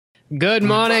Good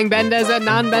morning, benders and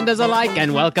non-benders alike,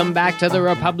 and welcome back to the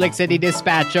Republic City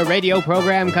Dispatch, a radio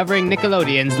program covering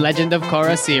Nickelodeon's Legend of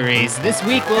Korra series. This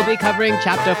week we'll be covering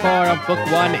Chapter 4 of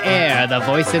Book 1, Air, The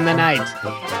Voice in the Night.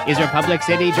 Is Republic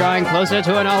City drawing closer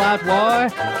to an all-out war?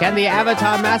 Can the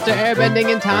Avatar master airbending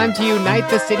in time to unite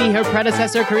the city her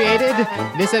predecessor created?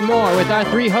 This and more with our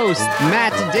three hosts,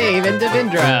 Matt, Dave, and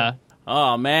Devindra.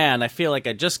 Oh man, I feel like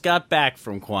I just got back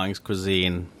from Kwang's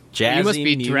Cuisine. Jazzy you must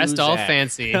be dressed music. all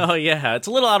fancy. Oh, yeah. It's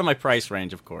a little out of my price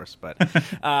range, of course. But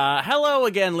hello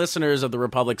again, listeners of the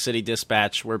Republic City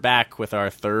Dispatch. We're back with our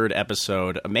third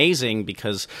episode. Amazing,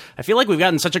 because I feel like we've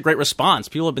gotten such a great response.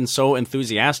 People have been so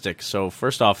enthusiastic. So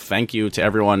first off, thank you to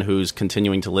everyone who's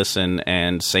continuing to listen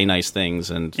and say nice things.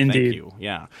 And Indeed. Thank you.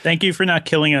 Yeah. Thank you for not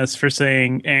killing us for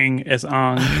saying Aang as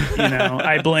Ong. You know,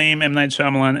 I blame M. Night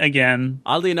Shyamalan again.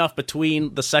 Oddly enough,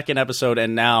 between the second episode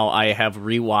and now, I have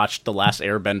rewatched The Last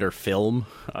Airbender film.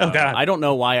 Oh, God. I don't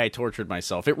know why I tortured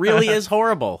myself. It really is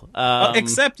horrible.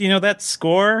 Except, you know, that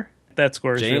score is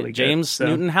really good. James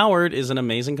Newton Howard is an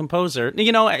amazing composer.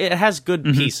 You know, it has good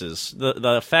pieces.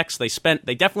 The effects, they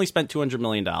definitely spent $200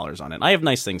 million on it. I have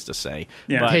nice things to say.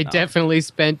 Yeah. But, They definitely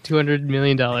spent $200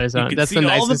 million on it. You can That's see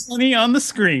the all nicest. the money on the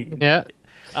screen. Yeah.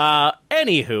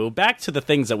 Anywho, back to the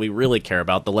things that we really care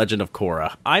about, The Legend of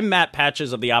Korra. I'm Matt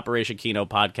Patches of the Operation Kino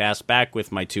podcast, back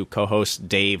with my two co-hosts,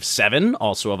 Dave Seven,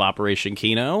 also of Operation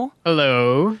Kino,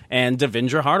 Hello. and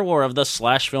Devindra Hardwar of the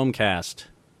Slash Filmcast.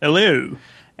 Hello.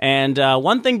 And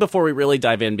one thing before we really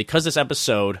dive in, because this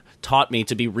episode taught me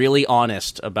to be really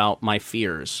honest about my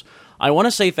fears, I want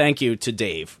to say thank you to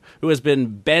Dave, who has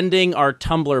been bending our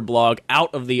Tumblr blog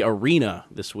out of the arena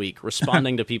this week,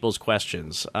 responding to people's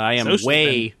questions. I am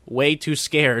way too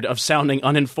scared of sounding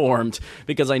uninformed,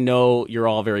 because I know you're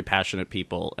all very passionate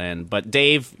people. But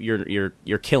Dave, you're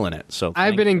killing it. So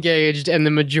I've been engaged, and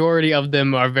the majority of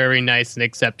them are very nice and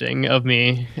accepting of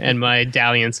me and my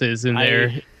dalliances in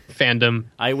their fandom.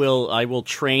 I will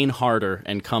train harder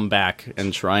and come back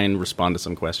and try and respond to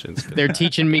some questions. They're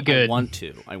teaching me good.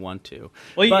 I want to.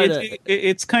 Well, But,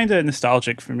 it's kind of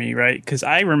nostalgic for me, right? Because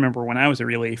I remember when I was a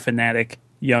really fanatic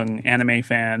young anime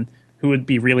fan who would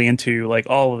be really into like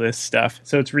all of this stuff.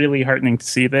 So it's really heartening to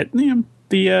see that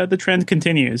the trend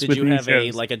continues. Did with you new have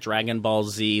shows. a Dragon Ball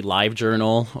Z live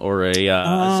journal or a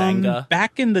Zanga?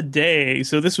 Back in the day,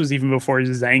 so this was even before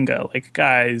Zanga. Like,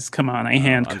 guys, come on! I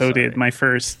hand coded my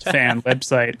first fan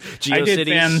website. I did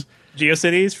GeoCities?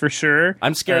 GeoCities for sure.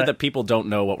 I'm scared that people don't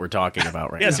know what we're talking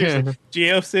about right Yeah, now. seriously.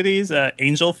 GeoCities,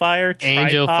 Angel Fire,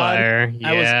 Angel Tripod. Fire,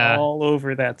 I yeah. was all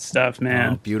over that stuff,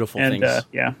 man. Oh, beautiful and, things.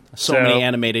 Yeah. So many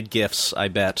animated GIFs, I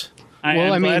bet.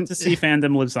 I'm glad to see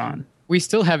fandom lives on. We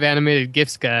still have animated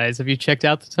GIFs, guys. Have you checked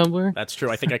out the Tumblr? That's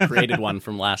true. I think I created one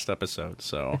from last episode,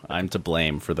 so I'm to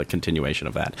blame for the continuation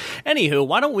of that. Anywho,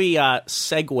 why don't we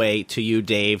segue to you,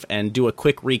 Dave, and do a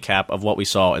quick recap of what we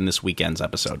saw in this weekend's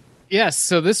episode. Yes,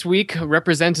 so this week, a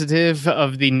representative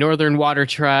of the Northern Water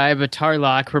Tribe,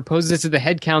 Tarlok, proposes to the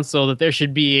head council that there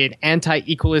should be an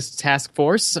anti-equalist task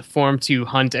force formed to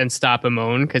hunt and stop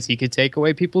Amon, because he could take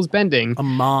away people's bending.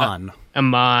 Amon.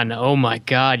 Amon, oh my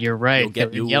god, you're right.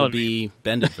 You will be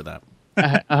bended for that.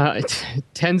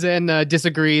 Tenzin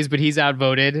disagrees, but he's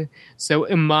outvoted. So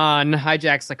Iman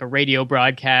hijacks like a radio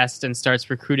broadcast and starts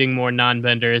recruiting more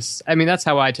non-benders. I mean, that's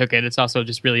how I took it. It's also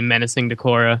just really menacing to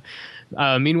Korra.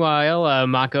 Meanwhile,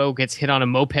 Mako gets hit on a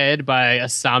moped by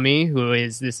Asami, who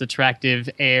is this attractive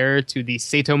heir to the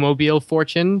Sato-mobile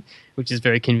fortune, which is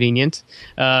very convenient.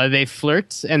 They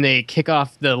flirt, and they kick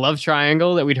off the love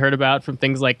triangle that we'd heard about from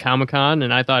things like Comic-Con,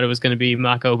 and I thought it was going to be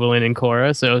Mako, Bolin, and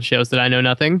Korra, so it shows that I know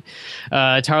nothing.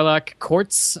 Tarlok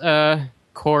courts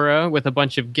Korra with a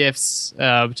bunch of gifts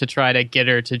to try to get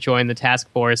her to join the task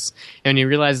force. And when he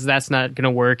realizes that's not going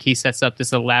to work, he sets up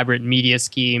this elaborate media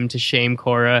scheme to shame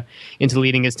Korra into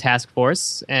leading his task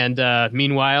force. And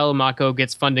meanwhile, Mako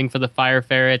gets funding for the Fire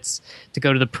Ferrets to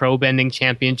go to the Pro Bending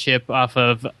Championship off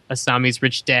of Asami's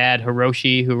rich dad,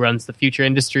 Hiroshi, who runs the Future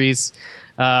Industries.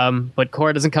 But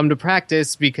Korra doesn't come to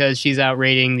practice because she's out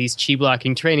raiding these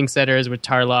chi-blocking training centers with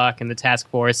Tarlok and the task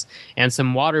force and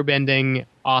some water-bending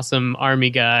awesome army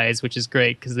guys, which is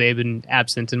great because they've been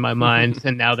absent in my mind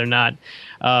and now they're not.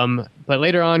 But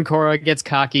later on, Korra gets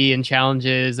cocky and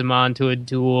challenges Amon to a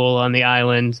duel on the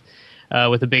island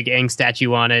with a big Aang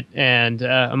statue on it. And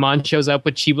Amon shows up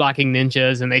with chi-blocking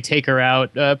ninjas and they take her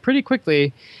out pretty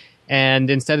quickly. And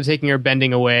instead of taking her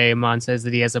bending away, Amon says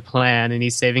that he has a plan and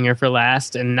he's saving her for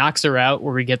last and knocks her out,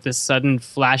 where we get this sudden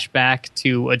flashback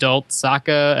to adult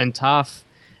Sokka and Toph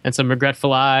and some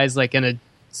regretful eyes like in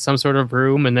some sort of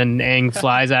room, and then Aang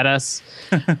flies at us.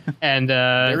 And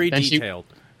very detailed.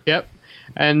 Yep.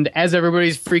 And as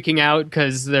everybody's freaking out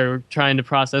because they're trying to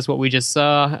process what we just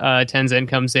saw, Tenzin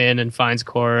comes in and finds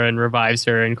Korra and revives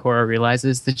her, and Korra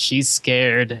realizes that she's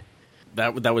scared.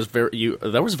 That was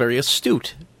very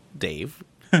astute, Dave.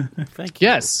 Thank you.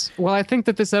 Yes. Well, I think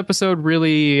that this episode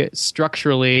really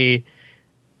structurally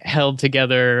held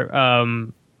together,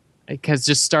 because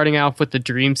just starting off with the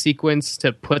dream sequence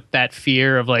to put that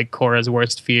fear of like Korra's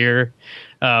worst fear,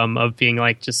 of being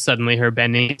like just suddenly her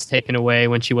bending is taken away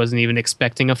when she wasn't even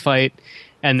expecting a fight,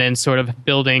 and then sort of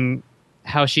building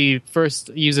how she first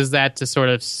uses that to sort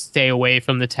of stay away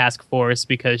from the task force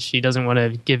because she doesn't want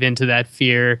to give in to that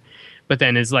fear, but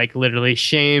then is like literally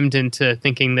shamed into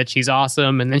thinking that she's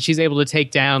awesome, and then she's able to take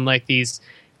down like these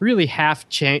really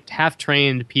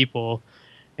half-trained people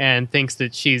and thinks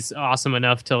that she's awesome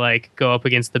enough to like go up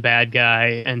against the bad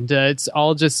guy, and it's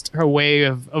all just her way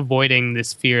of avoiding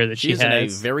this fear that she has. She's in a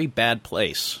very bad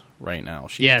place right now.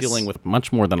 She's dealing with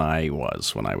much more than I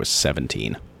was when I was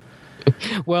 17.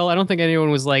 Well, I don't think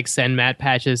anyone was like send Matt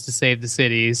patches to save the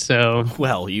city, so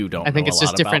well, you don't. I think know it's a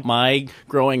just lot different. About my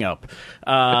growing up,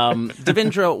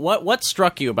 Devindra, what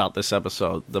struck you about this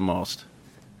episode the most?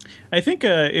 I think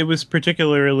it was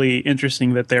particularly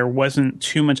interesting that there wasn't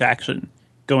too much action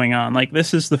going on. Like,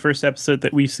 this is the first episode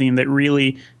that we've seen that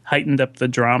really heightened up the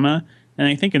drama, and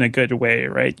I think in a good way,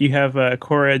 right? You have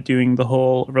Korra doing the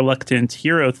whole reluctant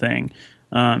hero thing,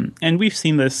 and we've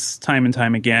seen this time and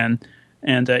time again,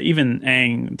 and even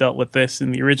Aang dealt with this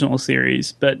in the original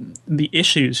series, but the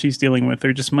issues she's dealing with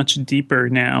are just much deeper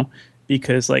now,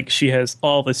 because like she has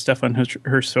all this stuff on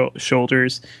her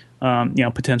shoulders,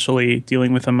 potentially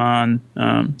dealing with Amon,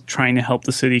 trying to help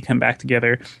the city come back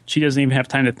together. She doesn't even have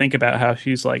time to think about how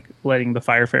she's like letting the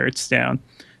fire ferrets down.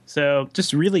 So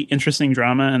just really interesting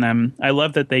drama, and I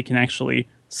love that they can actually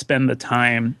spend the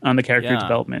time on the character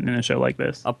development in a show like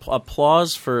this.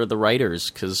 Applause for the writers,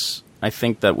 because I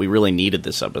think that we really needed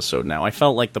this episode now. I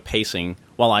felt like the pacing,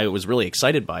 while I was really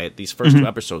excited by it, these first two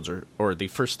episodes, or the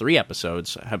first 3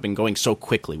 episodes, have been going so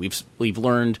quickly. We've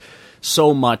learned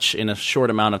so much in a short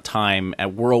amount of time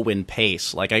at whirlwind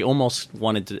pace. Like, I almost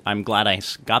wanted to... I'm glad I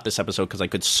got this episode because I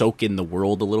could soak in the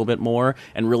world a little bit more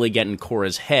and really get in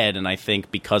Korra's head. And I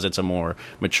think because it's a more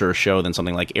mature show than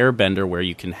something like Airbender, where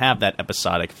you can have that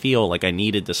episodic feel, like I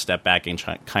needed to step back and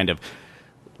kind of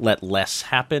let less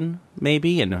happen,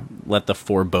 maybe, and let the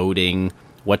foreboding,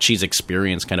 what she's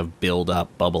experienced, kind of build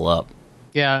up, bubble up.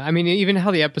 Yeah, I mean, even how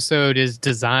the episode is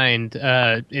designed,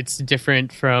 it's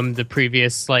different from the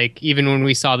previous, like, even when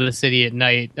we saw the city at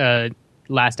night,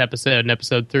 last episode, in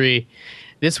episode 3,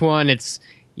 this one,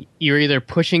 you're either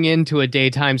pushing into a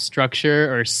daytime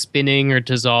structure or spinning or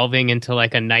dissolving into,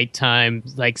 like, a nighttime,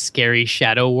 like, scary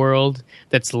shadow world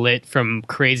that's lit from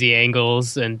crazy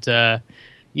angles and,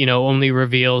 only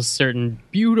reveals certain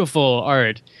beautiful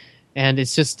art. And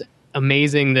it's just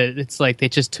amazing that it's like they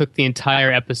just took the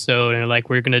entire episode and like,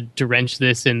 we're going to drench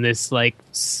this in this like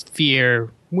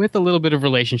sphere with a little bit of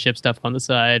relationship stuff on the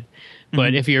side.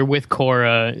 But if you're with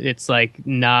Korra, it's like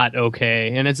not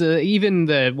okay. And it's even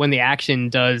when the action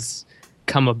does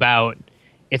come about,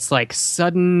 it's like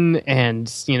sudden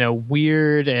and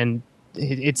weird, and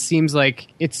it seems like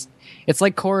it's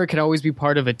like Korra could always be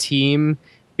part of a team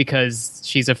because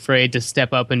she's afraid to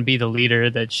step up and be the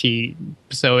leader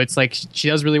so it's like she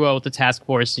does really well with the task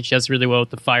force and she does really well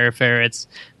with the fire ferrets,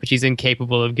 but she's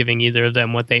incapable of giving either of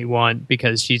them what they want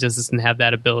because she just doesn't have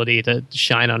that ability to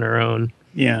shine on her own.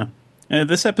 Yeah.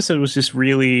 This episode was just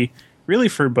really, really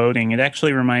foreboding. It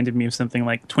actually reminded me of something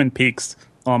like Twin Peaks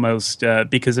almost,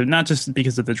 because of not just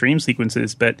because of the dream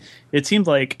sequences, but it seemed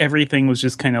like everything was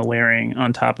just kind of layering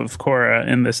on top of Korra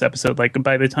in this episode. Like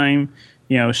by the time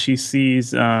she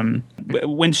sees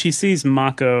when she sees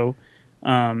Mako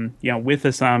with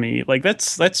Asami, like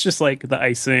that's just like the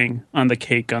icing on the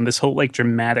cake on this whole like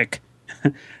dramatic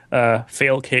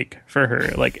fail cake for her.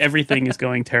 Like everything is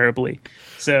going terribly.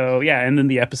 So yeah, and then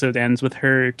the episode ends with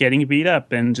her getting beat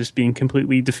up and just being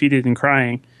completely defeated and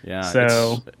crying. Yeah,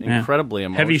 so it's incredibly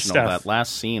emotional. Heavy stuff. That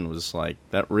last scene was like,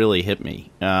 that really hit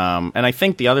me. And I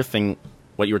think the other thing,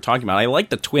 what you were talking about, I like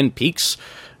the Twin Peaks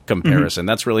comparison.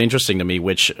 That's really interesting to me,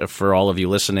 which for all of you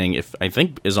listening, if I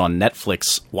think is on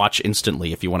Netflix, watch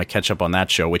instantly if you want to catch up on that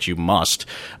show, which you must.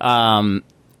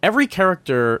 Every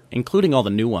character, including all the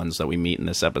new ones that we meet in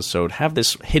this episode, have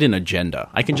this hidden agenda.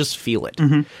 I can just feel it.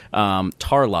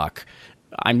 Tarlok.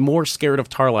 I'm more scared of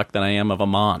Tarlok than I am of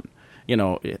Amon.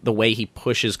 The way he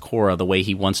pushes Korra, the way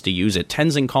he wants to use it.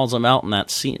 Tenzin calls him out in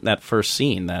that first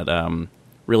scene, that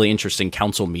really interesting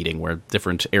council meeting where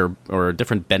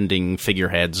different bending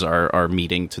figureheads are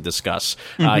meeting to discuss.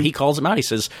 He calls him out. He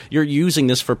says, "You're using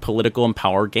this for political and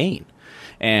power gain."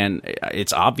 And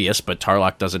it's obvious, but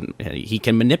Tarlok doesn't. He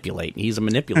can manipulate. He's a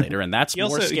manipulator, and that's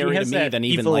more scary to me than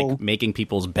even like making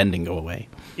people's bending go away.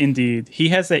 Indeed, he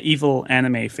has that evil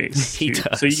anime face. He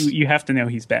does. So you have to know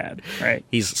he's bad, right?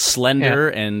 He's slender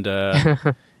and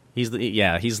he's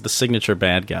the signature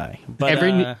bad guy.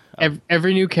 But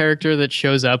every new character that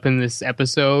shows up in this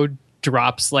episode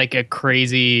drops like a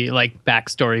crazy like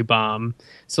backstory bomb.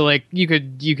 So like you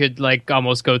could like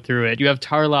almost go through it. You have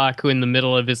Tarlok, who in the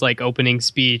middle of his like opening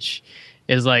speech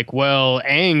is like, well,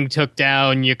 Aang took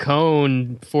down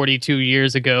Yakone 42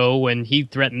 years ago when he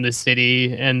threatened the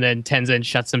city, and then Tenzin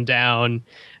shuts him down.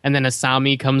 And then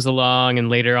Asami comes along, and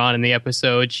later on in the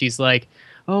episode, she's like,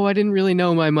 oh, I didn't really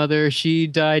know my mother. She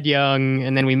died young.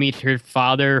 And then we meet her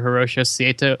father,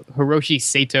 Hiroshi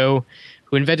Sato,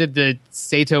 who invented the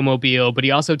Sato Mobile, but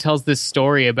he also tells this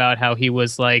story about how he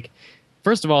was like,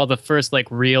 first of all, the first like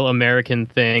real American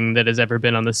thing that has ever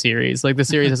been on the series. Like the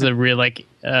series has a real like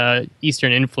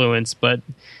Eastern influence, but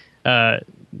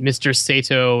Mr.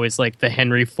 Sato is like the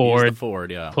Henry Ford,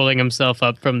 pulling himself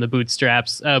up from the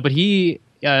bootstraps. But he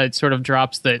sort of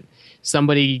drops that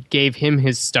somebody gave him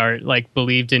his start, like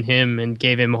believed in him and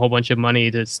gave him a whole bunch of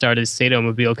money to start his Sato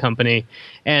Mobile company.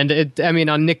 And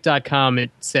on Nick.com,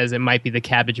 it says it might be the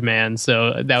Cabbage Man,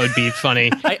 so that would be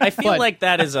funny. I feel like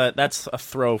that's a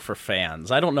throw for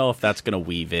fans. I don't know if that's going to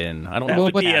weave in. I don't know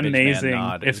if the amazing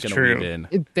nod if is true. Weave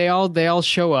in. They all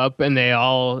show up and they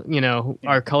all,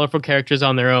 are colorful characters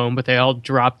on their own, but they all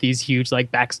drop these huge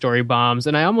like backstory bombs.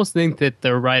 And I almost think that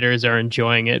the writers are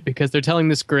enjoying it because they're telling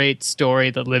this great story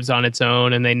that lives on its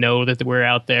own, and they know that we're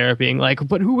out there being like,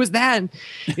 but who was that?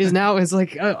 Is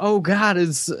like, oh God,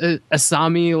 is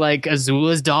Asami like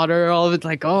Azula's daughter? All of it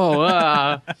like,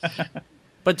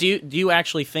 But do you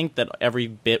actually think that every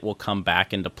bit will come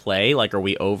back into play? Like, are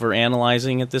we over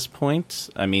analyzing at this point?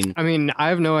 I mean, I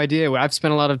have no idea. I've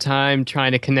spent a lot of time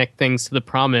trying to connect things to the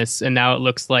promise, and now it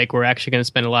looks like we're actually going to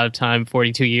spend a lot of time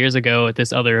 42 years ago at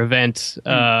this other event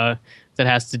that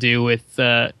has to do with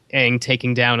Aang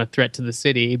taking down a threat to the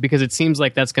city, because it seems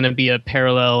like that's going to be a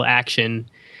parallel action.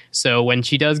 So when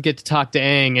she does get to talk to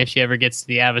Aang, if she ever gets to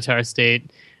the Avatar state,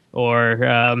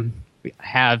 or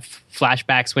have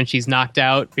flashbacks when she's knocked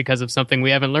out because of something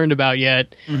we haven't learned about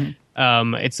yet,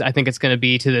 I think it's going to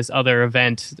be to this other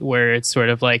event where it's sort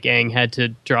of like Aang had to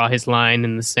draw his line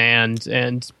in the sand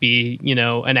and be,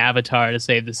 an avatar to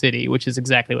save the city, which is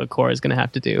exactly what Korra is going to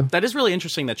have to do. That is really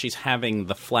interesting that she's having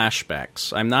the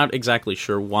flashbacks. I'm not exactly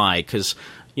sure why, because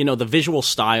the visual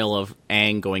style of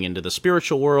Aang going into the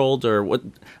spiritual world, or what?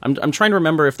 I'm trying to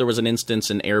remember if there was an instance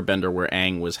in Airbender where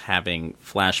Aang was having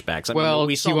flashbacks.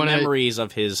 We saw memories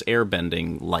of his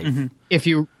airbending life. Mm-hmm.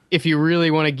 If you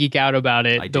really want to geek out about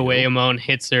it, the way Amon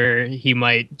hits her, he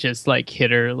might just like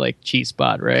hit her like Chi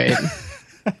Spot, right?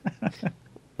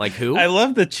 Like who? I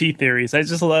love the Chi theories. I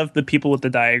just love the people with the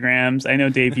diagrams. I know,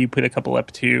 Dave, you put a couple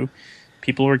up too.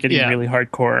 People were getting really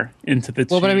hardcore into the.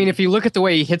 Well, but if you look at the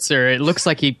way he hits her, it looks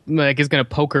like he is going to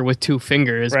poke her with two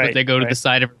fingers, but they go to the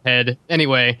side of her head.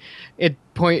 Anyway,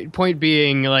 point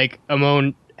being, like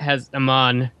Amon.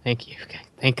 Thank you,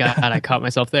 thank God I caught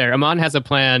myself there. Amon has a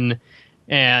plan,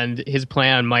 and his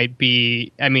plan might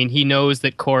be. He knows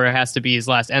that Korra has to be his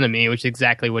last enemy, which is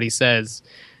exactly what he says.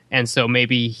 And so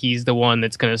maybe he's the one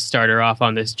that's going to start her off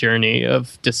on this journey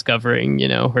of discovering,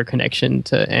 her connection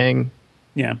to Aang.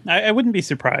 Yeah, I wouldn't be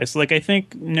surprised. Like, I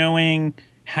think knowing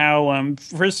how,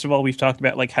 first of all, we've talked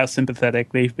about like how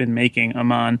sympathetic they've been making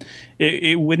Amon.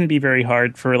 It wouldn't be very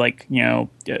hard for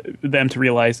them to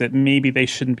realize that maybe they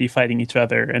shouldn't be fighting each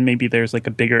other, and maybe there's like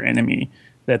a bigger enemy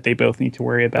that they both need to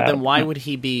worry about. But then why would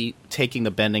he be taking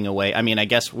the bending away? I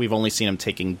guess we've only seen him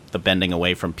taking the bending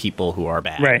away from people who are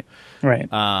bad. Right.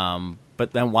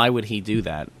 But then why would he do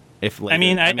that? I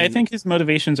think his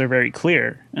motivations are very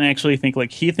clear. And I actually think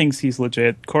like he thinks he's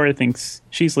legit, Korra thinks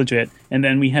she's legit, and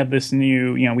then we have this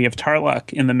new, we have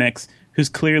Tarlok in the mix who's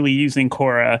clearly using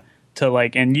Korra to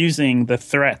and using the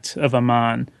threat of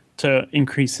Amon to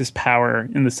increase his power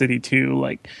in the city too.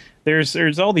 Like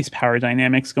there's all these power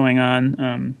dynamics going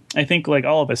on. I think like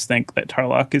all of us think that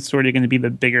Tarlok is sort of going to be the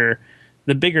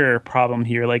bigger problem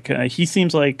here. Like he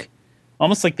seems like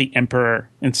almost like the Emperor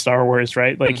in Star Wars,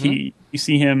 right? Like you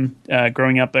see him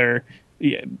growing up there.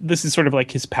 Yeah, this is sort of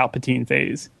like his Palpatine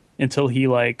phase until he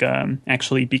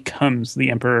actually becomes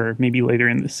the Emperor, maybe later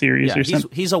in the series or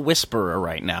something. He's a whisperer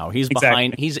right now. He's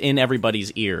behind. He's in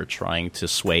everybody's ear trying to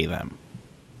sway them.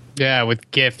 Yeah, with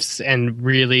gifts and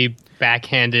really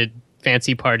backhanded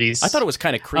fancy parties. I thought it was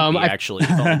kind of creepy, actually,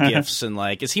 with all the gifts and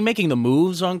is he making the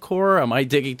moves on Korra? Am I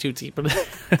digging too deep?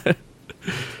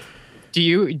 Do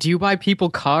you buy people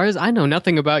cars? I know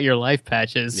nothing about your life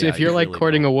patches. Yeah, If you're you like really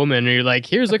courting don't. a woman, and you're like,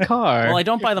 here's a car. Well, I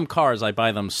don't buy them cars. I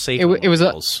buy them safe It was a-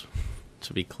 automobiles,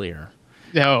 to be clear.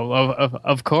 No,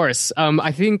 of course.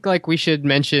 I think like we should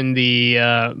mention the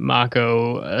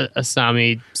Mako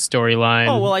Asami storyline.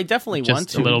 Oh, well, I definitely just want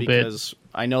to a little bit. because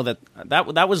I know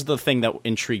that was the thing that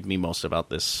intrigued me most about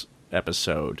this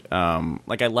episode.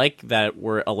 Like, I like that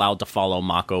we're allowed to follow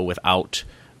Mako without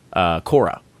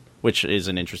Korra, which is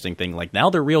an interesting thing. Like, now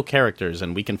they're real characters,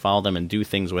 and we can follow them and do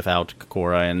things without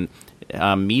Korra.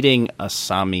 And meeting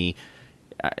Asami,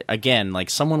 again, like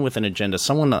someone with an agenda,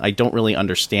 someone I don't really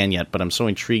understand yet, but I'm so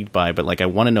intrigued by. But like, I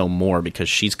want to know more because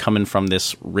she's coming from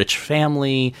this rich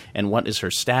family, and what is her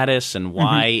status, and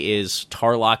why is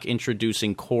Tarlok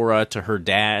introducing Korra to her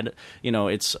dad? You know,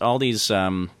 it's all these.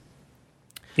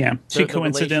 Yeah, she the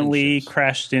coincidentally relationships.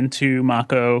 crashed into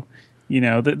Mako. You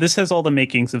know, this has all the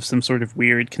makings of some sort of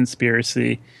weird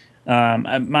conspiracy.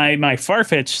 My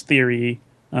far-fetched theory,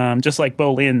 just like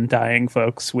Bolin dying,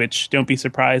 folks, which don't be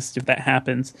surprised if that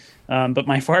happens. But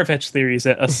my far-fetched theory is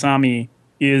that Asami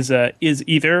is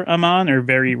either Amon or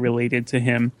very related to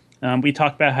him. We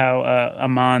talked about how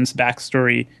Amon's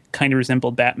backstory kind of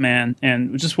resembled Batman,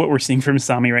 and just what we're seeing from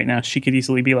Asami right now, she could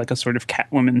easily be like a sort of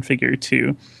Catwoman figure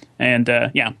too. And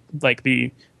like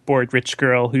the bored rich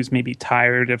girl who's maybe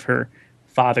tired of her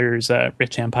father's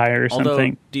rich empire or Although,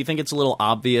 something. do you think it's a little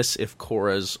obvious if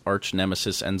Korra's arch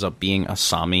nemesis ends up being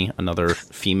Asami, another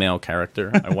female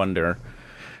character? I wonder.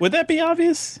 Would that be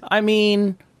obvious? I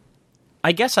mean,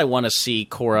 I guess I want to see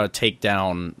Korra take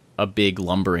down a big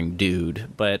lumbering dude,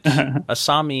 but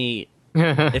Asami,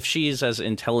 if she's as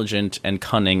intelligent and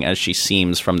cunning as she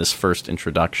seems from this first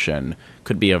introduction,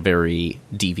 could be a very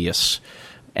devious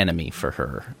enemy for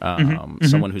her.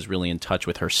 Someone who's really in touch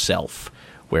with herself,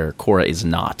 where Korra is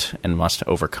not and must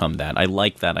overcome that. I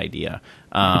like that idea.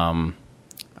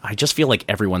 I just feel like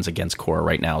everyone's against Korra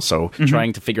right now, so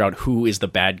trying to figure out who is the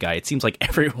bad guy, it seems like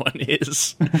everyone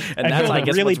is. And that's, I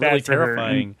guess, what's really for her.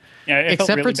 terrifying. Yeah, I felt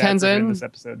Except really for bad for her in Tenzin. this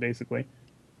episode, basically.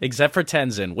 Except for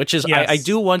Tenzin, which is, Yes. I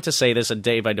do want to say this, and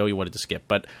Dave, I know you wanted to skip,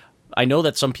 but I know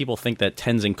that some people think that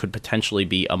Tenzin could potentially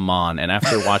be Amon, and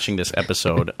after watching this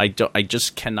episode, I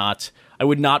just cannot, I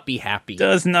would not be happy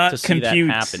Does not to see compute.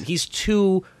 that happen. He's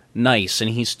too nice, and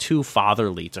he's too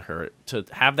fatherly to her. To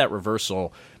have that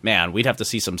reversal, man, we'd have to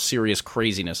see some serious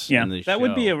craziness Yeah, in the that show.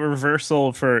 would be a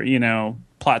reversal for,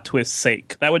 plot twist's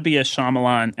sake. That would be a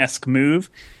Shyamalan-esque move.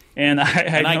 And I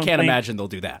and I don't can't think- imagine they'll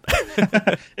do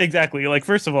that. Exactly. Like,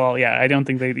 first of all, I don't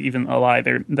think they'd even ally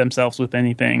themselves with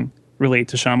anything related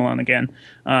to Shyamalan again.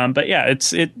 But yeah,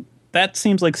 that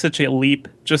seems like such a leap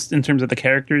just in terms of the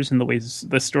characters and the ways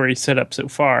the story's set up so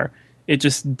far. It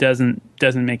just doesn't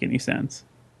make any sense.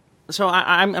 So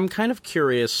I'm kind of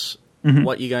curious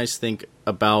what you guys think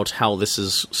about how this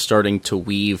is starting to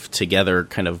weave together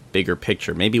kind of bigger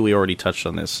picture. Maybe we already touched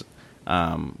on this,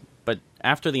 but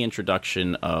after the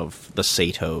introduction of the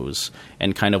Satos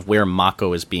and kind of where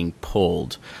Mako is being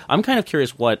pulled, I'm kind of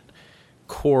curious what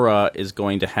Korra is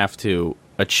going to have to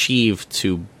achieve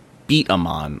to beat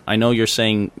Amon. I know you're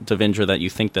saying, Devindra, that you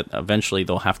think that eventually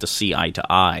they'll have to see eye to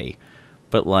eye,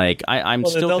 but like I'm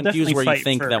Well, still they'll confused definitely where you fight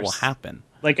think that will first. happen.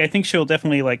 Like, I think she'll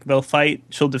definitely, they'll fight,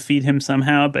 she'll defeat him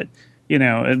somehow, but,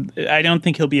 I don't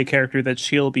think he'll be a character that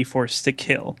she'll be forced to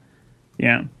kill.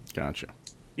 Yeah. Gotcha.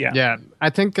 Yeah. Yeah, I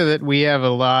think that we have a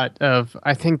lot of.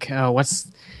 I think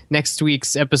what's next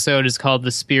week's episode is called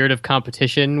 "The Spirit of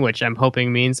Competition," which I'm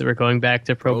hoping means that we're going back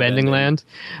to Pro Bending Land.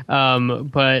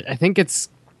 But I think it's.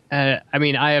 I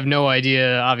mean, I have no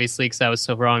idea, obviously, because I was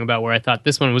so wrong about where I thought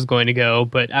this one was going to go.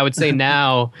 But I would say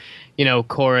now,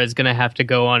 Korra is going to have to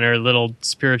go on her little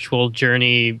spiritual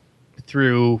journey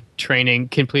through training,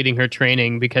 completing her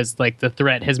training, because the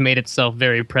threat has made itself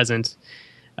very present.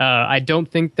 I don't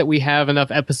think that we have enough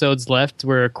episodes left.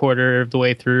 We're a quarter of the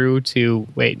way through a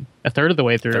third of the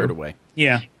way through. Third away.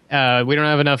 Yeah. We don't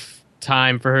have enough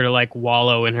time for her to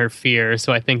wallow in her fear.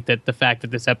 So I think that the fact that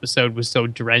this episode was so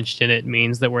drenched in it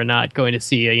means that we're not going to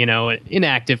see an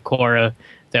inactive Korra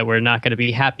that we're not going to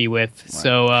be happy with. Right.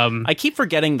 So I keep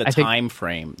forgetting the I think- time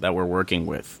frame that we're working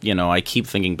with. I keep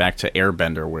thinking back to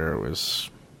Airbender, where it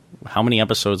was how many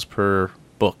episodes per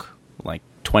book?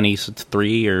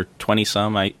 23 or 20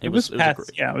 some. It was in a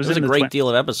the great deal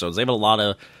of episodes. They have a lot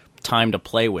of time to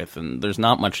play with, and there's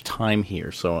not much time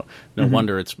here, so no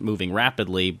wonder it's moving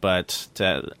rapidly. But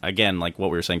again, like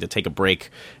what we were saying, to take a break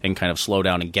and kind of slow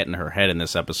down and get in her head in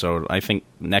this episode, I think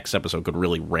next episode could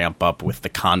really ramp up with the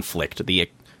conflict, the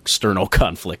external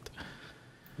conflict.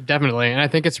 definitely. And I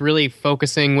think it's really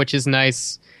focusing, which is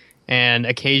nice, And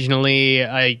occasionally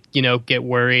I, get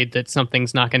worried that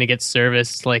something's not going to get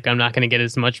serviced. Like I'm not going to get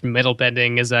as much metal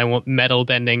bending as I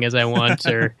want,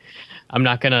 or I'm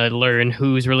not going to learn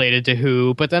who's related to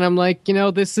who. But then I'm like,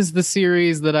 this is the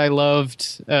series that I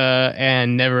loved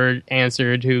and never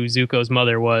answered who Zuko's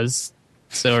mother was.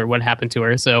 So, or what happened to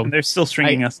her. So and they're still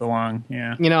stringing us along.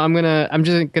 Yeah. I'm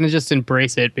just gonna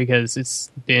embrace it because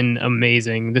it's been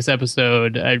amazing. This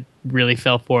episode, I really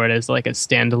fell for it as like a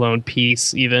standalone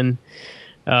piece, even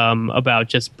about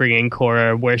just bringing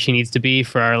Korra where she needs to be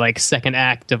for our like second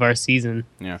act of our season.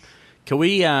 Yeah. Can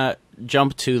we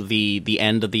jump to the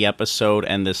end of the episode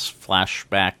and this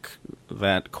flashback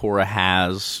that Korra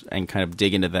has and kind of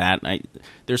dig into that?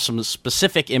 There's some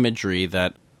specific imagery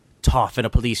that Toph in a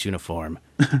police uniform,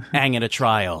 Aang in a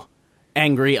trial,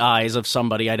 angry eyes of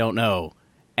somebody I don't know,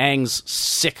 Aang's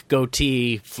sick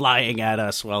goatee flying at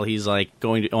us while he's like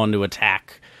going on to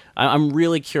attack. I'm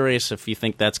really curious if you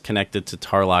think that's connected to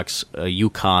Tarlok's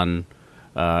Yukon.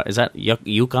 Is that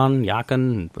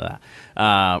Yukon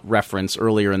reference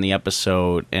earlier in the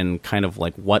episode, and kind of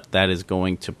like what that is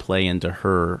going to play into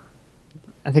her?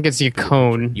 I think it's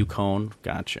Yukon. Yukon,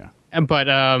 gotcha. But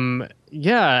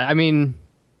yeah, I mean,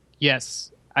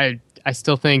 yes, I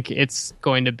still think it's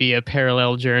going to be a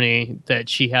parallel journey that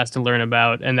she has to learn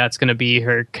about, and that's going to be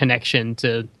her connection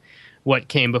to what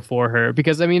came before her.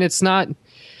 Because, I mean, it's not...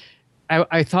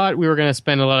 I thought we were going to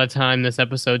spend a lot of time this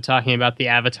episode talking about the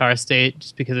Avatar state,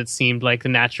 just because it seemed like the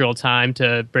natural time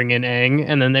to bring in Aang,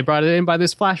 and then they brought it in by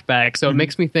this flashback. So it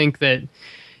makes me think that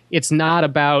it's not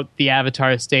about the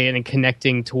Avatar state and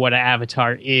connecting to what an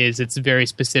Avatar is. It's very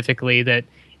specifically that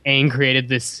Aang created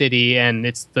this city, and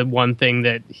it's the one thing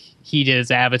that he did as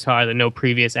Avatar that no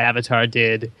previous Avatar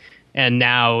did. And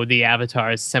now the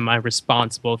Avatar is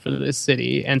semi-responsible for this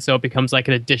city. And so it becomes like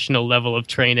an additional level of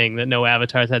training that no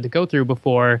Avatars had to go through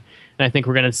before. And I think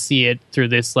we're going to see it through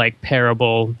this like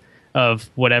parable of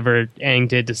whatever Aang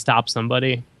did to stop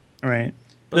somebody. Right.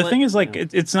 The thing is, like,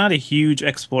 it's not a huge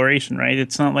exploration, right?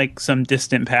 It's not like some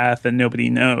distant path that nobody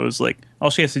knows. Like, all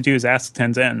she has to do is ask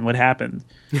Tenzin what happened.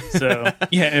 So,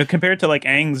 yeah, compared to, like,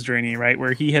 Aang's journey, right,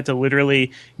 where he had to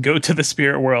literally go to the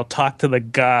spirit world, talk to the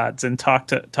gods, and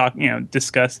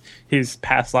discuss his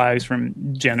past lives from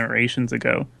generations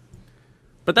ago.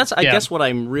 But that's, I guess, what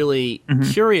I'm really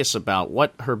curious about.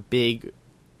 What her big,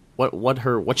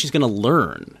 what she's going to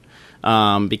learn,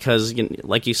 because,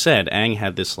 like you said, Aang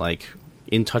had this like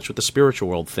in touch with the spiritual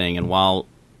world thing, and while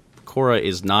Korra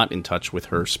is not in touch with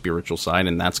her spiritual side,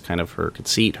 and that's kind of her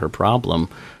conceit, her problem,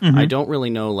 I don't really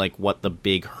know like what the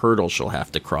big hurdle she'll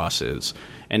have to cross is.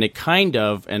 And it kind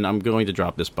of, and I'm going to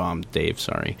drop this bomb, Dave,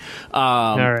 sorry.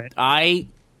 All right. I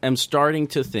am starting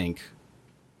to think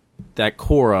that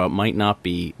Korra might not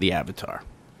be the Avatar.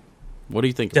 What do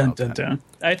you think about that?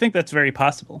 I think that's very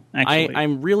possible, actually.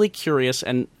 I'm really curious,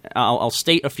 and I'll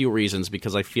state a few reasons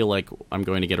because I feel like I'm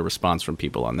going to get a response from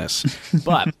people on this.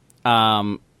 But,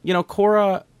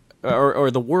 Korra, or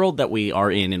the world that we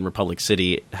are in Republic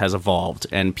City has evolved,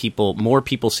 and more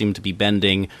people seem to be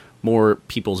bending. More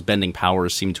people's bending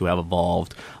powers seem to have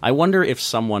evolved. I wonder if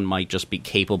someone might just be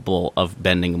capable of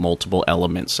bending multiple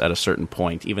elements at a certain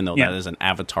point, even though that is an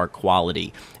Avatar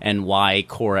quality, and why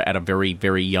Korra at a very,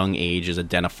 very young age is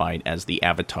identified as the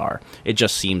Avatar. It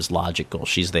just seems logical.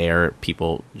 She's there,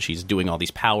 she's doing all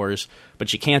these powers, but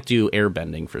she can't do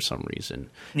airbending for some reason.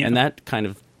 Yeah. And that kind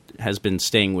of has been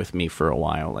staying with me for a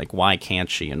while. Like, why can't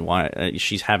she? And why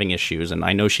she's having issues. And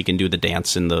I know she can do the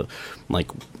dance in the like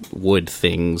wood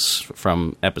things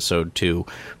from episode 2,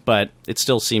 but it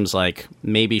still seems like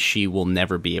maybe she will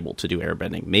never be able to do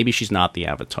airbending. Maybe she's not the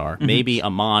Avatar. Maybe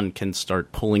Amon can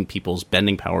start pulling people's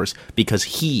bending powers because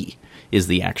he is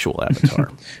the actual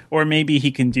Avatar. Or maybe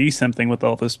he can do something with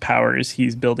all those powers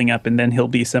he's building up, and then he'll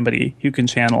be somebody who can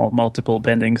channel multiple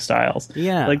bending styles.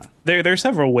 Yeah. Like, there are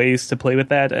several ways to play with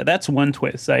that. That's one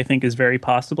twist I think is very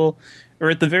possible. Or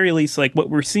at the very least, like what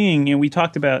we're seeing, we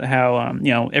talked about how,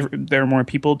 there are more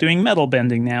people doing metal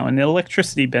bending now, and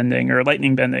electricity bending or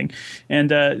lightning bending. And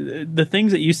the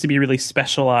things that used to be really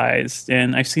specialized,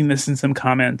 and I've seen this in some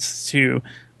comments too,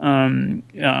 on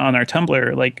our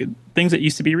Tumblr, like things that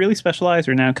used to be really specialized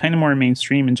are now kind of more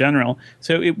mainstream in general.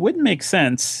 So it would make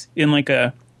sense in like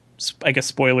I guess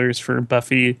spoilers for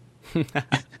Buffy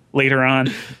later on,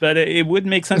 but it would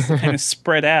make sense to kind of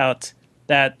spread out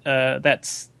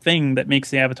that thing that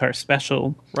makes the Avatar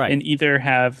special, right? And either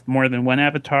have more than one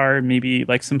Avatar, maybe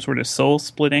like some sort of soul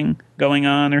splitting going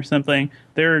on or something.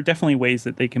 There are definitely ways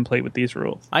that they can play with these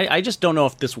rules. I just don't know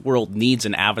if this world needs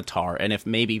an Avatar, and if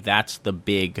maybe that's the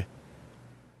big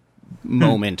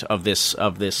moment of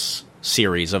this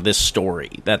series, of this story,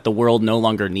 that the world no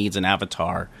longer needs an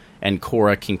Avatar, and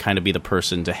Korra can kind of be the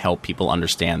person to help people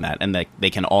understand that, and that they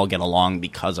can all get along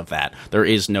because of that. There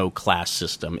is no class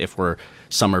system. If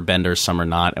some are benders, some are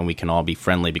not, and we can all be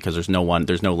friendly because there's no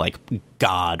like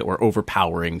god or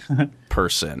overpowering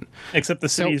person. Except the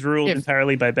city's ruled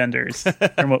entirely by benders,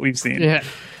 from what we've seen. Yeah.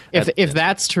 If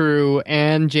that's true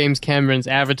and James Cameron's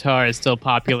Avatar is still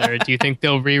popular, do you think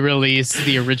they'll re-release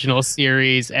the original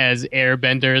series as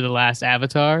Airbender: The Last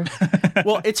Avatar?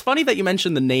 Well, it's funny that you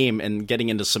mentioned the name and getting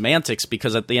into semantics,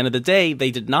 because at the end of the day,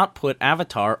 they did not put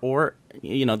Avatar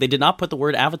they did not put the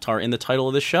word Avatar in the title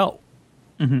of the show.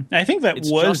 Mm-hmm. I think that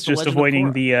was just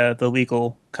avoiding the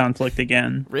legal conflict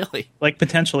again. Really? Like,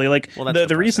 potentially. Like,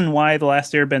 the reason why The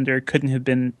Last Airbender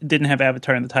didn't have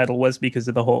Avatar in the title was because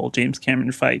of the whole James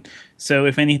Cameron fight. So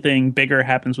if anything bigger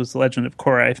happens with The Legend of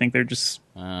Korra, I think they're just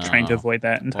trying to avoid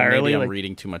that entirely. Well, maybe I'm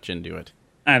reading too much into it.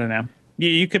 I don't know.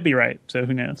 You could be right, so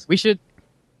who knows? We should...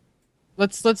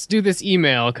 Let's do this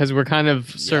email, because we're kind of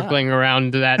circling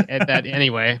around that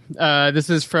anyway.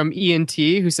 This is from ENT,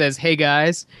 who says, "Hey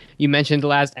guys, you mentioned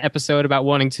last episode about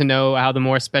wanting to know how the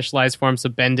more specialized forms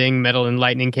of bending, metal and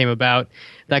lightning, came about.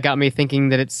 That got me thinking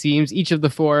that it seems each of the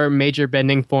 4 major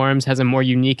bending forms has a more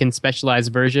unique and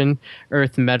specialized version: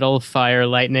 earth, metal, fire,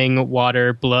 lightning,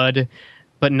 water, blood,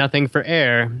 but nothing for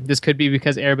air. This could be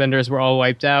because airbenders were all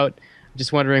wiped out.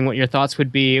 Just wondering what your thoughts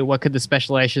would be. What could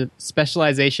the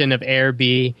specialization of air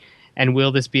be? And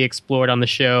will this be explored on the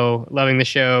show? Loving the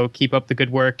show. Keep up the good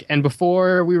work." And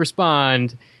before we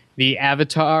respond, the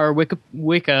Avatar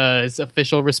Wicca's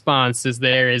official response is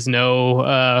there is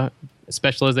no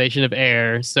specialization of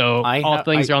air. So all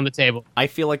things are on the table. I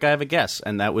feel like I have a guess,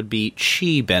 and that would be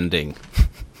chi bending.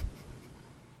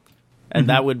 And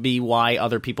that would be why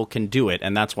other people can do it.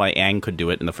 And that's why Aang could do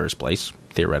it in the first place,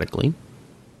 theoretically.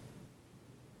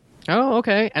 Oh,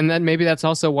 okay. And then maybe that's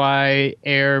also why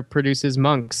air produces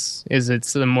monks, is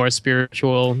it's the more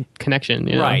spiritual connection.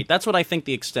 You know? Right. That's what I think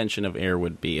the extension of air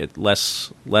would be.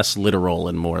 Less literal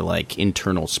and more like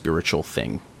internal spiritual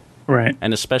thing. Right.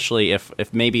 And especially if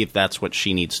maybe that's what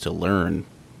she needs to learn,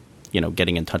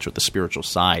 getting in touch with the spiritual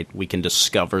side, we can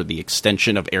discover the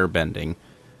extension of airbending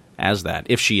as that,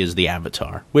 if she is the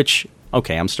Avatar. Which,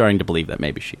 okay, I'm starting to believe that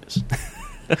maybe she is.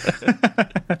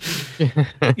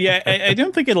 Yeah, I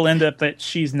don't think it'll end up that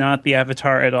she's not the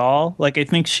Avatar at all. Like, I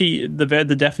think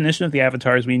the definition of the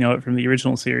Avatar as we know it from the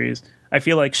original series, I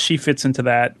feel like she fits into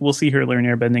that. We'll see her learn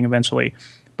airbending eventually.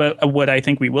 But what I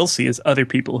think we will see is other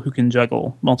people who can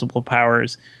juggle multiple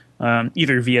powers,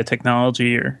 either via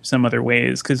technology or some other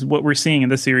ways. Because what we're seeing in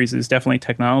this series is definitely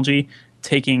technology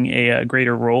taking a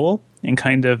greater role and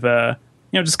kind of,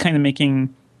 just kind of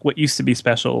making what used to be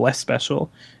special less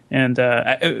special. And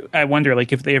I wonder,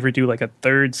 like, if they ever do like a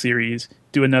third series,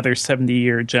 do another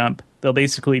 70-year jump, they'll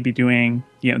basically be doing,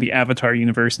 the Avatar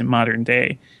universe in modern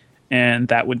day, and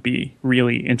that would be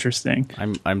really interesting.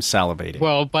 I'm salivating.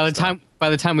 Well, by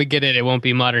the time we get it, it won't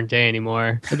be modern day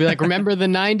anymore. It'll be like, remember the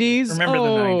 90s? Remember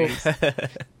the 90s.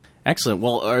 Excellent.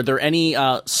 Well, are there any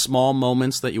small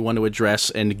moments that you want to address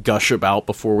and gush about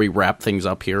before we wrap things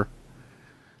up here?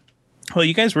 Well,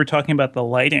 you guys were talking about the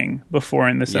lighting before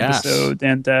in this episode,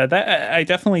 and that I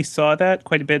definitely saw that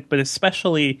quite a bit, but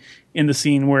especially in the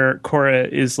scene where Korra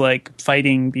is like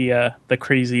fighting the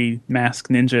crazy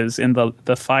masked ninjas, and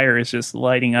the fire is just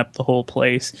lighting up the whole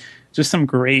place. Just some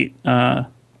great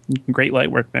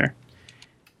light work there.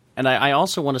 And I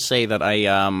also want to say that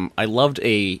I loved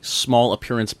a small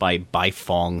appearance by Bai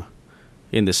Fong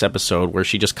in this episode, where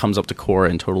she just comes up to Korra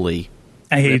and totally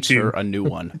rips her a new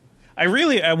one. I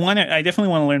definitely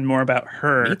want to learn more about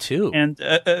her. Me too. And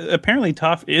apparently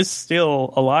Toph is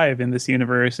still alive in this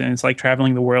universe, and it's like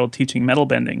traveling the world teaching metal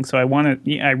bending. So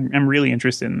I'm really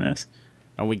interested in this.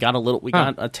 And we got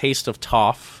a taste of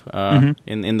Toph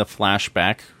in the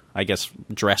flashback, I guess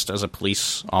dressed as a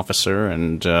police officer,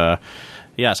 and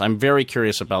yes, I'm very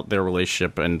curious about their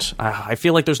relationship, and I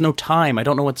feel like there's no time. I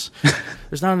don't know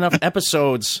there's not enough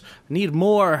episodes. I need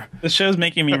more. The show's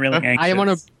making me really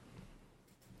anxious.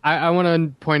 I want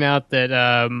to point out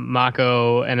that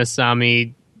Mako and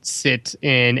Asami sit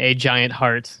in a giant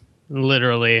heart,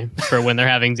 literally, for when they're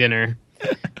having dinner.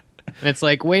 And it's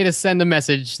like, way to send a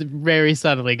message very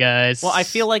subtly, guys. Well, I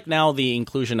feel like now the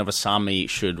inclusion of Asami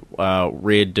should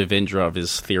rid Devendra of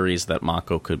his theories that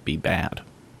Mako could be bad.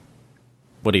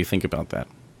 What do you think about that?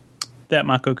 That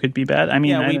Mako could be bad? I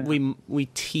mean, yeah, we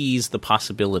tease the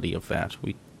possibility of that.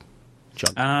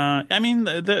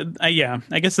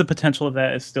 I guess the potential of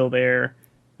that is still there.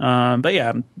 But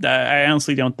yeah, I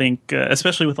honestly don't think,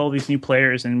 especially with all these new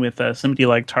players and with somebody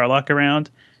like Tarlok around,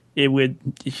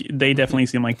 they definitely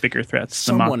seem like bigger threats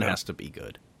than Someone Mako. has to be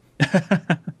good.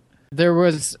 There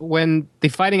was, when the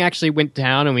fighting actually went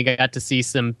down and we got to see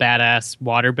some badass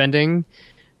water bending,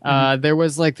 there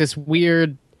was like this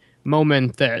weird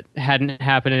moment that hadn't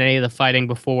happened in any of the fighting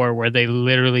before where they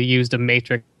literally used a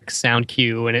Matrix sound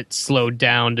cue and it slowed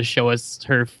down to show us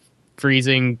her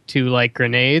freezing to like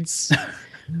grenades,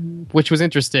 which was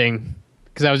interesting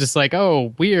because I was just like,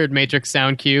 oh, weird Matrix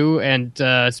sound cue and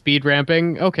speed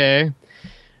ramping. Okay.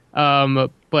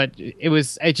 But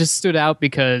it just stood out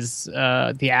because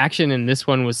the action in this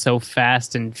one was so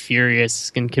fast and furious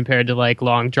compared to like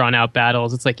long drawn out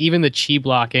battles. It's like even the chi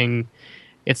blocking,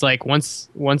 it's like once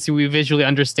we visually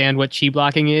understand what chi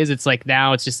blocking is, it's like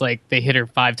now it's just like they hit her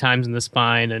 5 times in the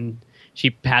spine and she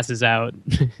passes out.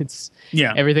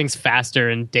 Everything's faster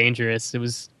and dangerous. It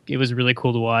was really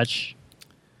cool to watch.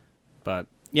 But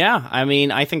yeah, I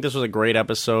mean, I think this was a great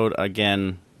episode.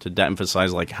 Again, to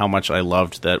emphasize like how much I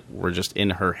loved that we're just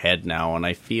in her head now, and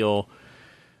I think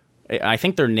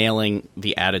they're nailing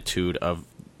the attitude of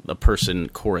the person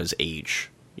Korra's age,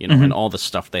 and all the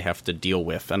stuff they have to deal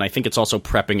with. And I think it's also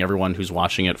prepping everyone who's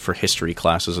watching it for history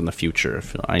classes in the future.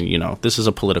 This is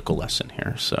a political lesson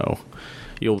here, so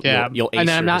you'll ace your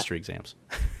history exams.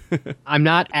 I'm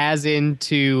not as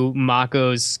into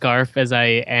Mako's scarf as I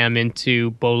am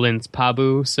into Bolin's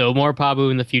Pabu, so more Pabu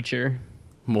in the future.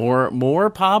 More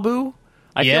Pabu?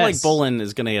 I feel like Bolin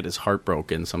is going to get his heart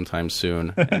broken sometime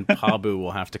soon, and Pabu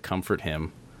will have to comfort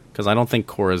him, because I don't think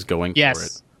Korra's going for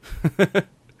it.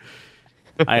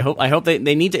 I hope they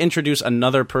need to introduce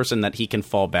another person that he can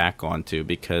fall back onto,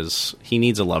 because he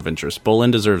needs a love interest.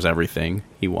 Bolin deserves everything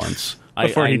he wants.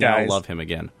 Before he now dies. love him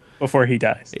again. Before he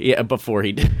dies. Yeah, before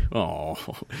he...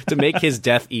 to make his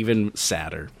death even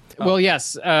sadder. Well,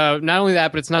 yes. Not only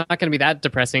that, but it's not going to be that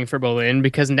depressing for Bolin,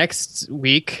 because next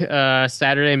week,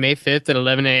 Saturday, May 5th at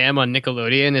 11 a.m. on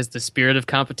Nickelodeon is The Spirit of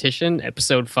Competition,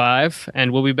 Episode 5,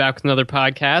 and we'll be back with another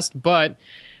podcast. But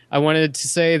I wanted to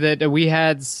say that we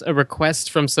had a request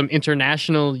from some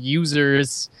international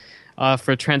users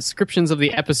for transcriptions of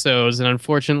the episodes, and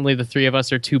unfortunately the 3 of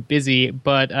us are too busy,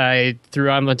 but I threw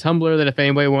on the Tumblr that if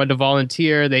anybody wanted to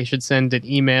volunteer, they should send an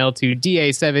email to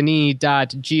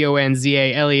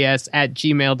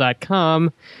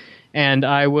da7e.gonzales@gmail.com, and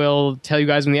I will tell you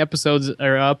guys when the episodes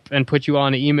are up and put you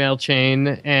on an email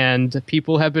chain, and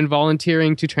people have been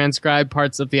volunteering to transcribe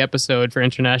parts of the episode for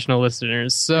international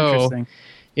listeners. So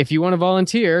if you want to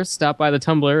volunteer, stop by the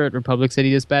Tumblr at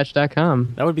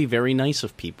republiccitydispatch.com. That would be very nice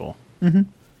of people. Mm-hmm.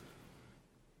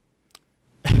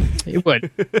 It would.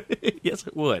 Yes,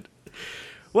 it would.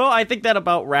 Well, I think that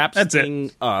about wraps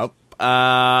things up.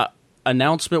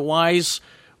 Announcement-wise,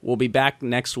 we'll be back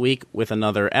next week with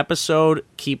another episode.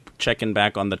 Keep checking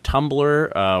back on the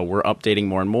Tumblr. We're updating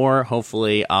more and more.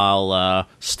 Hopefully, I'll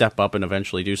step up and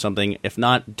eventually do something. If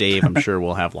not, Dave, I'm sure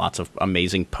we'll have lots of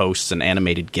amazing posts and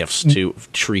animated GIFs to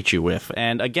treat you with.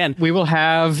 And again... We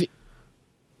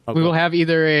will have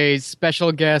either a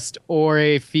special guest or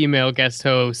a female guest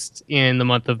host in the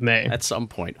month of May. At some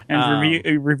point.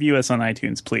 And review us on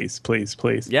iTunes, please, please,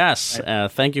 please. Yes.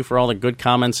 Thank you for all the good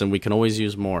comments, and we can always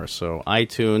use more. So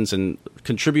iTunes, and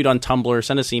contribute on Tumblr,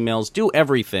 send us emails, do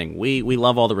everything. We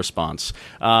love all the response.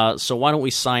 So why don't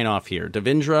we sign off here?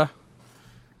 Devindra?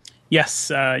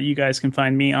 Yes, you guys can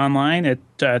find me online at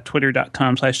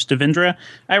twitter.com/Devindra.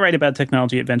 I write about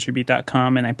technology at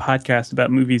VentureBeat.com, and I podcast about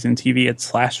movies and TV at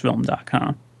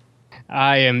 /film.com.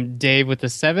 I am Dave with a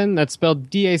 7. That's spelled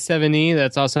DA7E.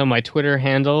 That's also my Twitter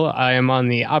handle. I am on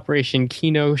the Operation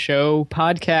Kino Show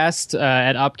podcast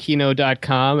at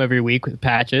opkino.com every week with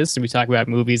Patches. So we talk about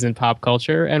movies and pop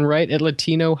culture, and write at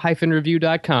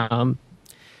latino-review.com.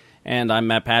 And I'm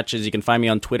Matt Patches. You can find me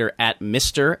on Twitter at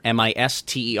Mr.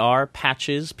 M-I-S-T-E-R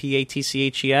Patches,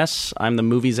 P-A-T-C-H-E-S. I'm the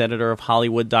movies editor of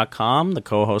Hollywood.com, the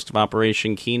co-host of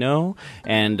Operation Kino,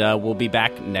 and we'll be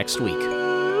back next week.